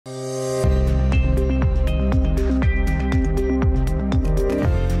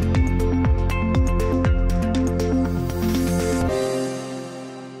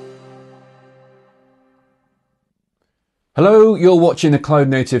Hello, you're watching the Cloud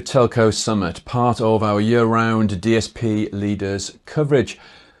Native Telco Summit, part of our year-round DSP Leaders coverage.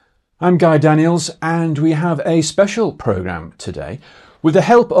 I'm Guy Daniels, and we have a special programme today. With the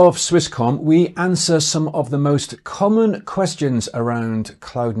help of Swisscom, we answer some of the most common questions around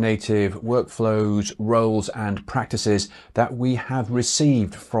cloud native workflows, roles and practices that we have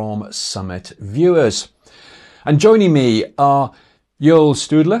received from Summit viewers. And joining me are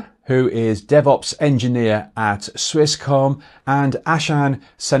Studler, who is DevOps engineer at Swisscom, and Ashan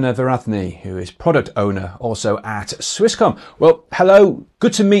Senevirathne, who is product owner also at Swisscom. Well, hello,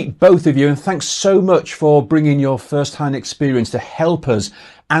 good to meet both of you, and thanks so much for bringing your first-hand experience to help us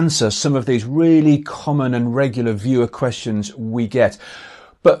answer some of these really common and regular viewer questions we get.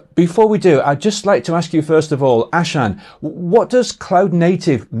 But before we do, I'd just like to ask you first of all, Ashan, what does cloud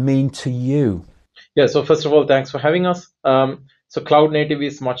native mean to you? Yeah, so first of all, thanks for having us. So cloud native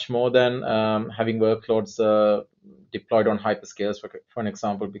is much more than having workloads deployed on hyperscales, for an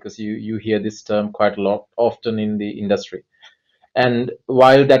example, because you hear this term quite a lot often in the industry. And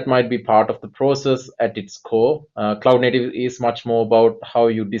while that might be part of the process at its core, cloud native is much more about how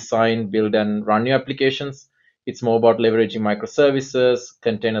you design, build, and run your applications. It's more about leveraging microservices,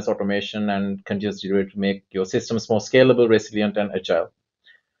 containers automation, and continuous delivery to make your systems more scalable, resilient, and agile.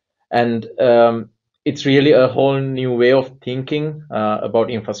 And it's really a whole new way of thinking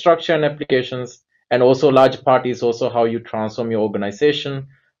about infrastructure and applications. And also a large part is also how you transform your organization,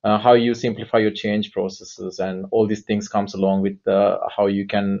 how you simplify your change processes, and all these things comes along with how you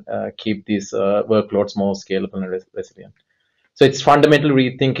can keep these workloads more scalable and resilient. So it's fundamentally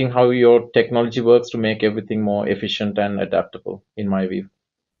rethinking how your technology works to make everything more efficient and adaptable, in my view.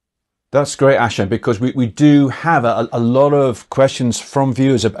 That's great, Ashan, because we do have a lot of questions from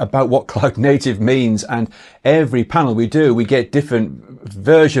viewers about what cloud native means, and every panel we do, we get different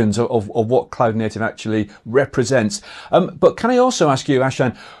versions of what cloud native actually represents. But can I also ask you,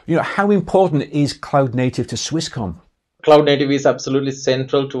 Ashan, how important is cloud native to Swisscom? Cloud native is absolutely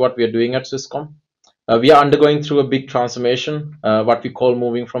central to what we are doing at Swisscom. We are undergoing through a big transformation, what we call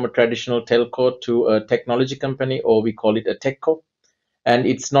moving from a traditional telco to a technology company, or we call it a techco. And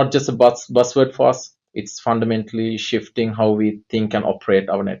it's not just a buzzword for us. It's fundamentally shifting how we think and operate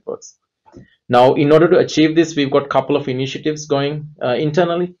our networks. Now, in order to achieve this, we've got a couple of initiatives going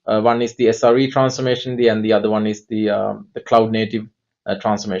internally. One is the SRE transformation, and the other one is the cloud native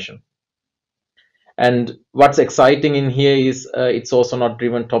transformation. And what's exciting in here is it's also not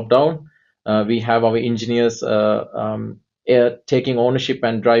driven top down. We have our engineers taking ownership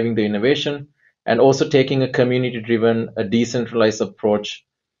and driving the innovation, and also taking a community-driven, a decentralized approach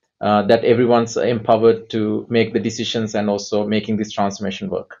that everyone's empowered to make the decisions and also making this transformation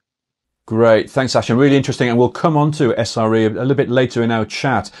work. Great, thanks, Ashan. Really interesting, and we'll come on to SRE a little bit later in our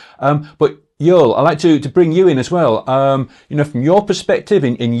chat. But Yul, I'd like to bring you in as well. From your perspective,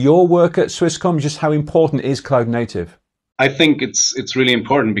 in your work at Swisscom, just how important is cloud native? I think it's really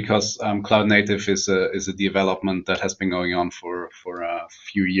important because cloud native is a development that has been going on for a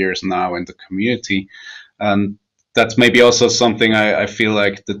few years now in the community, and that's maybe also something I feel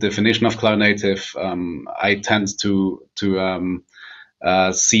like the definition of cloud native. I tend to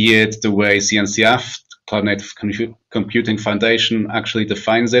see it the way CNCF, Cloud Native Computing Foundation, actually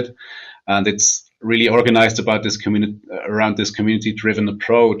defines it, and it's really organized about this around this community-driven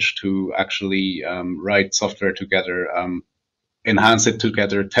approach to actually write software together, enhance it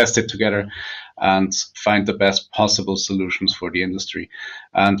together, test it together, and find the best possible solutions for the industry.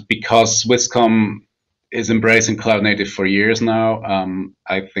 And because Swisscom is embracing cloud native for years now,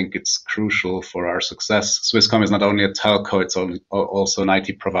 I think it's crucial for our success. Swisscom is not only a telco, it's also an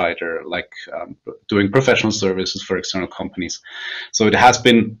IT provider, like doing professional services for external companies. So it has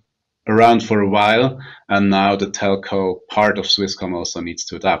been around for a while, and now the telco part of Swisscom also needs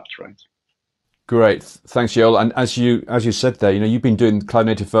to adapt, right? Great, thanks, Joel. And as you said there, you've been doing cloud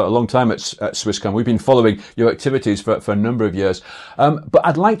native for a long time at Swisscom. We've been following your activities for a number of years. But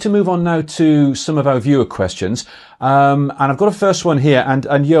I'd like to move on now to some of our viewer questions. And I've got a first one here,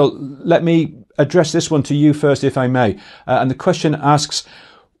 and Joel, let me address this one to you first, if I may. And the question asks: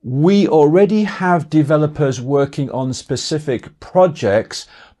 we already have developers working on specific projects,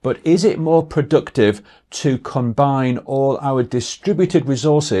 but is it more productive to combine all our distributed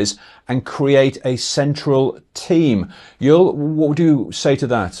resources and create a central team? Yul, what would you say to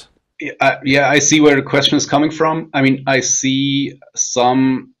that? Yeah, I see where the question is coming from. I mean, I see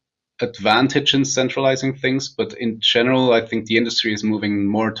some advantage in centralizing things, but in general, I think the industry is moving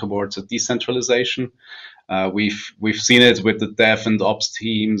more towards a decentralization. We've seen it with the dev and ops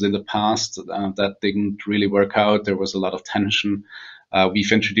teams in the past. That didn't really work out. There was a lot of tension.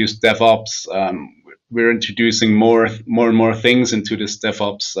 We've introduced DevOps. we're introducing more and more things into this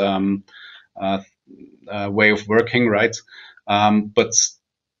DevOps way of working, right? But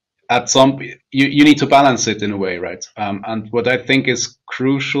at some, you need to balance it in a way, right? And what I think is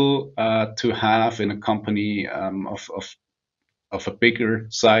crucial to have in a company of a bigger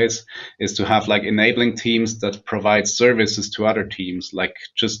size is to have like enabling teams that provide services to other teams, like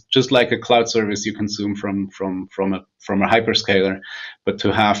just like a cloud service you consume from a hyperscaler, but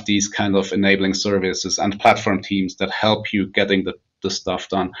to have these kind of enabling services and platform teams that help you getting the stuff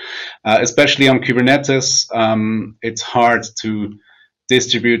done. Especially on Kubernetes, it's hard to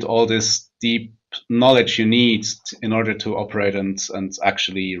distribute all this deep knowledge you need in order to operate and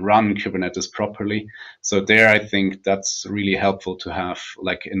actually run Kubernetes properly. So there, I think that's really helpful to have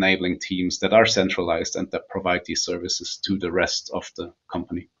like enabling teams that are centralized and that provide these services to the rest of the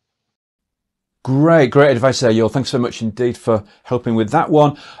company. Great advice there, Joel. Thanks so much indeed for helping with that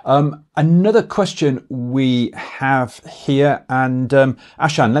one. Another question we have here, and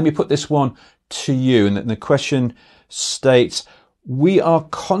Ashan, let me put this one to you. And the question states, we are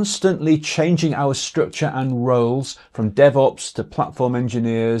constantly changing our structure and roles from DevOps to platform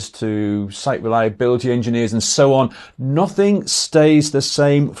engineers to site reliability engineers and so on. Nothing stays the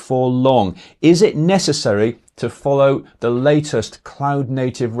same for long. Is it necessary to follow the latest cloud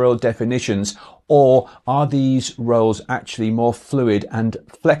native role definitions, or are these roles actually more fluid and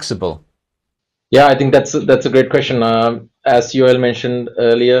flexible? Yeah, I think that's a great question. As Joel mentioned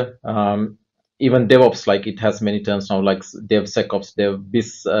earlier, even DevOps, like it has many terms now, like DevSecOps,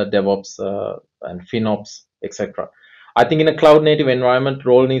 DevBiz, DevOps, and FinOps, etc. I think in a cloud-native environment,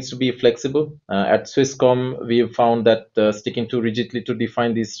 role needs to be flexible. At Swisscom, we have found that sticking too rigidly to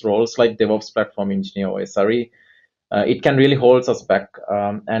define these roles, like DevOps Platform Engineer or SRE, it can really hold us back.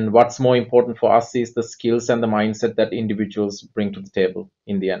 And what's more important for us is the skills and the mindset that individuals bring to the table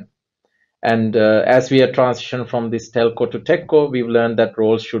in the end. And as we have transitioned from this telco to techco, we've learned that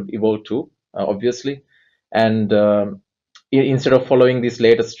roles should evolve too. Obviously, and instead of following these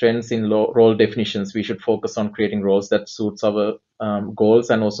latest trends in role definitions, we should focus on creating roles that suits our goals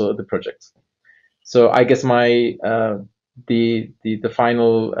and also the projects. So I guess my the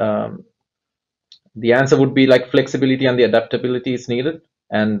final the answer would be like flexibility and the adaptability is needed,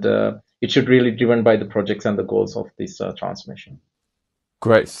 and it should really be driven by the projects and the goals of this transformation.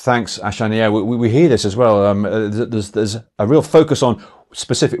 Great, thanks, Ashan. Yeah, we hear this as well. There's a real focus on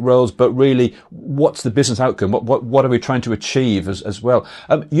specific roles, but really, what's the business outcome? What are we trying to achieve as well?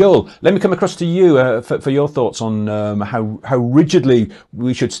 Joel, let me come across to you for your thoughts on how rigidly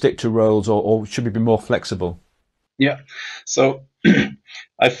we should stick to roles, or should we be more flexible? Yeah, so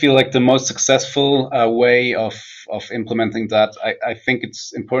I feel like the most successful way of implementing that, I think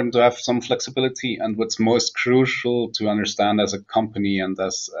it's important to have some flexibility, and what's most crucial to understand as a company and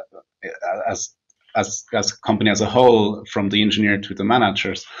as a company as a whole, from the engineer to the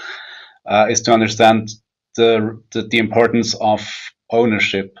managers, is to understand the importance of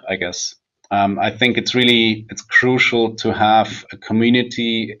ownership, I guess. I think it's crucial to have a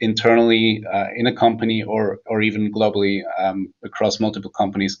community internally in a company or even globally across multiple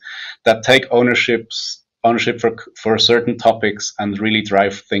companies that take ownership for certain topics and really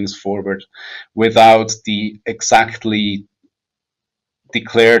drive things forward without the exactly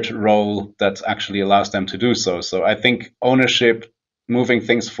declared role that actually allows them to do so. So I think ownership, moving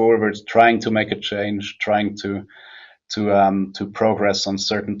things forward, trying to make a change, trying to progress on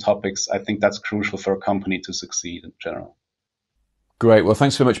certain topics, I think that's crucial for a company to succeed in general. Great. Well,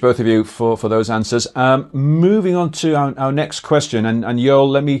 thanks very much, both of you, for those answers. Moving on to our next question, and Joel,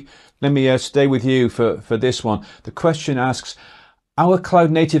 let me stay with you for this one. The question asks, our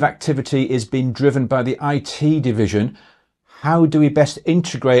cloud native activity is being driven by the IT division. How do we best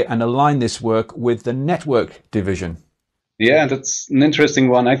integrate and align this work with the network division? Yeah, that's an interesting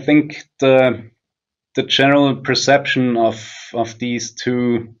one. I think the general perception of these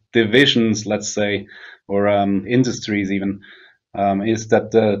two divisions, let's say, or industries even, is that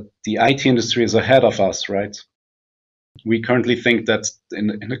the IT industry is ahead of us, right? We currently think that in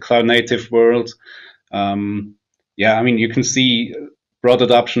the cloud native world, you can see broad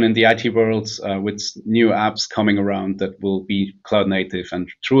adoption in the IT world with new apps coming around that will be cloud native and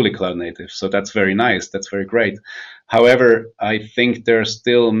truly cloud native. So that's very nice. That's very great. However, I think there are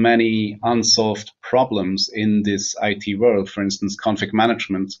still many unsolved problems in this IT world. For instance, config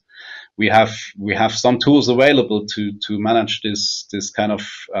management. We have some tools available to manage this kind of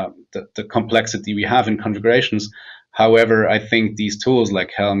the complexity we have in configurations. However, I think these tools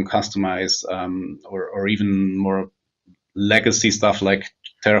like Helm, Customize, or even more legacy stuff like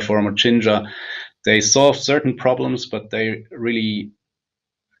Terraform or Jinja, they solve certain problems, but they really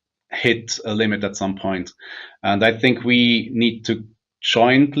hit a limit at some point. And I think we need to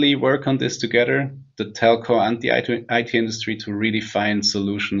jointly work on this together, the telco and the IT industry, to really find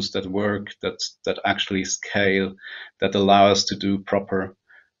solutions that work, that actually scale, that allow us to do proper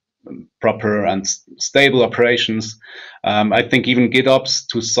and stable operations. I think even GitOps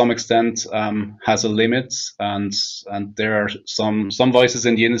to some extent has a limit, and there are some voices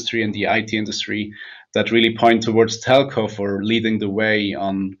in the industry, in the IT industry, that really point towards telco for leading the way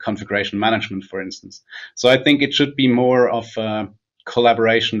on configuration management, for instance. So I think it should be more of a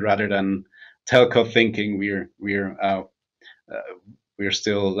collaboration rather than telco thinking we're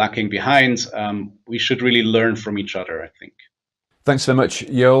still lacking behind. We should really learn from each other, I think. Thanks very much,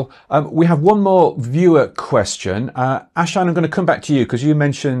 Joel. We have one more viewer question. Ashan, I'm going to come back to you because you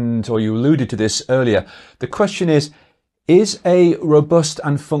mentioned, or you alluded to this earlier. The question is a robust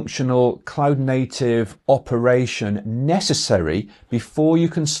and functional cloud-native operation necessary before you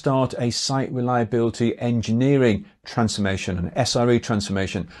can start a site reliability engineering transformation, an SRE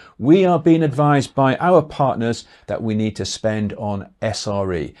transformation? We are being advised by our partners that we need to spend on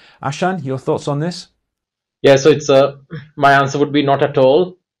SRE. Ashan, your thoughts on this? Yeah, so it's my answer would be not at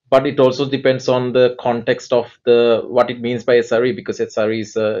all, but it also depends on the context of what it means by SRE, because SRE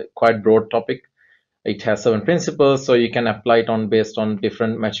is a quite broad topic. It has 7 principles, so you can apply it based on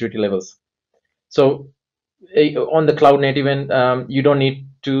different maturity levels. So on the cloud native end, you don't need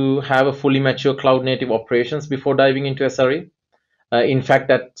to have a fully mature cloud native operations before diving into SRE. In fact,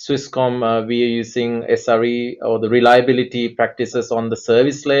 at Swisscom, we are using SRE or the reliability practices on the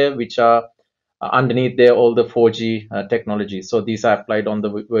service layer, which are underneath there all the 4G technology. So these are applied on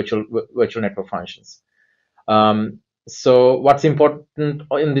the virtual network functions. So what's important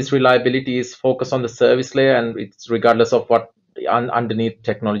in this reliability is focus on the service layer, and it's regardless of what underneath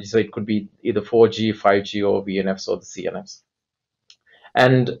technology. So it could be either 4G, 5G, or VNFs or the CNFs.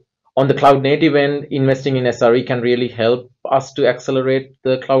 And on the cloud native end, investing in SRE can really help us to accelerate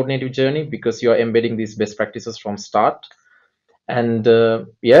the cloud native journey, because you're embedding these best practices from start. And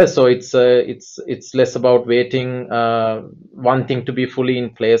yeah, so it's less about waiting one thing to be fully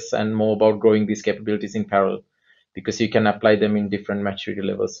in place and more about growing these capabilities in parallel, because you can apply them in different maturity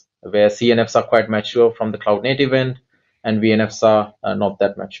levels, where CNFs are quite mature from the cloud native end and VNFs are not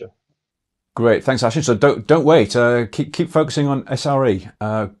that mature. Great, thanks, Ashan. So don't wait. Keep focusing on SRE.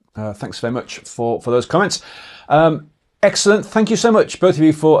 Thanks very much for those comments. Excellent. Thank you so much, both of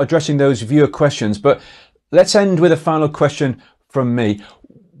you, for addressing those viewer questions. But let's end with a final question from me.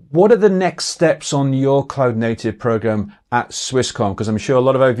 What are the next steps on your cloud native program at Swisscom? Because I'm sure a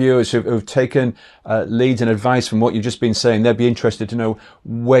lot of our viewers who've taken leads and advice from what you've just been saying, they'd be interested to know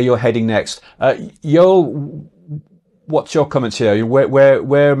where you're heading next. Joel, what's your comments here?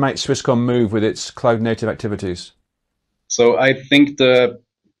 Where might Swisscom move with its cloud native activities? So I think the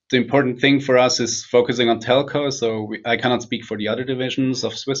important thing for us is focusing on telco. So I cannot speak for the other divisions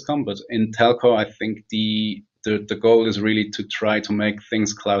of Swisscom, but in telco, I think the goal is really to try to make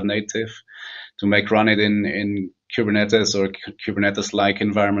things cloud native, to run it in Kubernetes or Kubernetes-like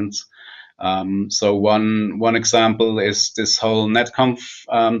environments. So one example is this whole netconf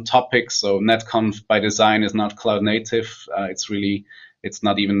topic. So netconf by design is not cloud native. It's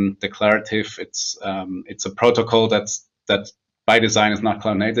not even declarative. It's a protocol that by design is not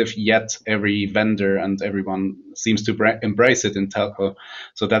cloud native, yet every vendor and everyone seems to embrace it in telco.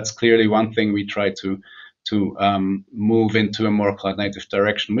 So that's clearly one thing we try to move into a more cloud native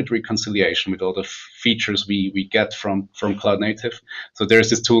direction, with reconciliation, with all the features we get from cloud native. So there's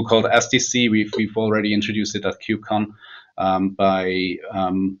this tool called SDC. We've already introduced it at KubeCon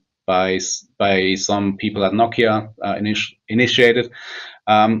by some people at Nokia initiated.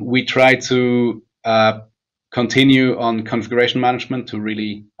 We try to continue on configuration management to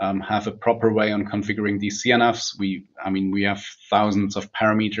really have a proper way on configuring these CNFs. We have thousands of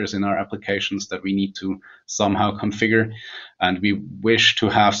parameters in our applications that we need to somehow configure, and we wish to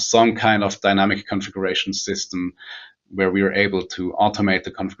have some kind of dynamic configuration system where we are able to automate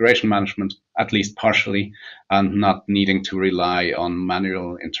the configuration management, at least partially, and not needing to rely on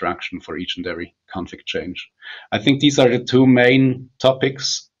manual interaction for each and every config change. I think these are the two main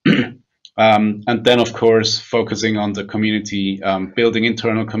topics. And then, of course, focusing on the community, building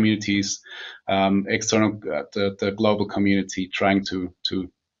internal communities, external, the global community, trying to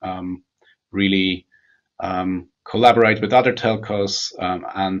really collaborate with other telcos,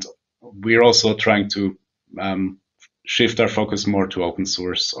 and we're also trying to shift our focus more to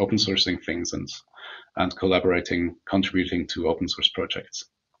open-sourcing things and collaborating, contributing to open source projects.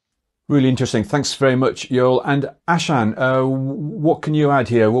 Really interesting. Thanks very much, Joel. And Ashan, what can you add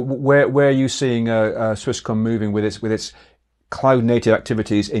here? Where are you seeing Swisscom moving with its cloud native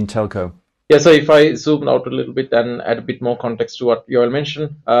activities in telco? Yeah, so if I zoom out a little bit and add a bit more context to what you all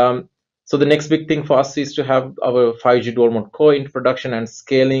mentioned. So the next big thing for us is to have our 5G dual mode core into production and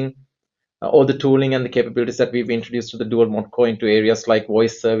scaling all the tooling and the capabilities that we've introduced to the dual mode core into areas like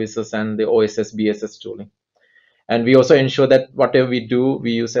voice services and the OSS, BSS tooling. And we also ensure that whatever we do,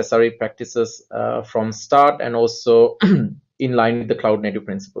 we use SRE practices from start and also in line with the cloud native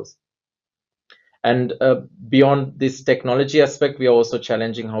principles. And beyond this technology aspect, we are also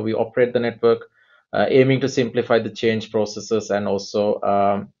challenging how we operate the network, aiming to simplify the change processes and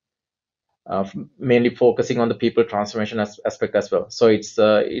also mainly focusing on the people transformation aspect as well. So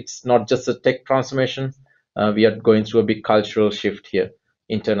it's not just a tech transformation. We are going through a big cultural shift here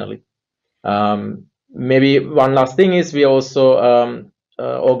internally. Maybe one last thing is we are also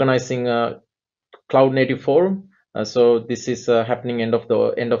organizing a cloud native forum. So this is happening end of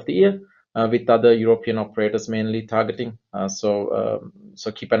the year. With other European operators mainly targeting. So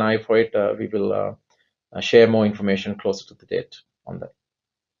keep an eye for it. We will share more information closer to the date on that.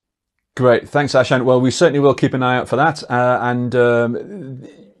 Great, thanks, Ashan. Well, we certainly will keep an eye out for that.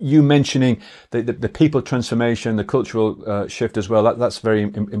 You mentioning the people transformation, the cultural shift as well, that's very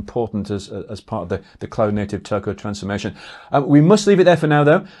important as part of the cloud native telco transformation. We must leave it there for now,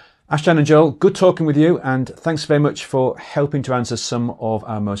 though. Ashan and Joel, good talking with you, and thanks very much for helping to answer some of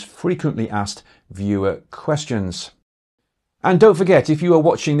our most frequently asked viewer questions. And don't forget, if you are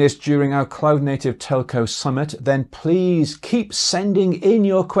watching this during our Cloud Native Telco Summit, then please keep sending in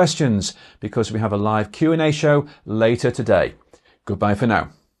your questions because we have a live Q&A show later today. Goodbye for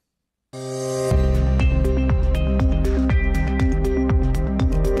now.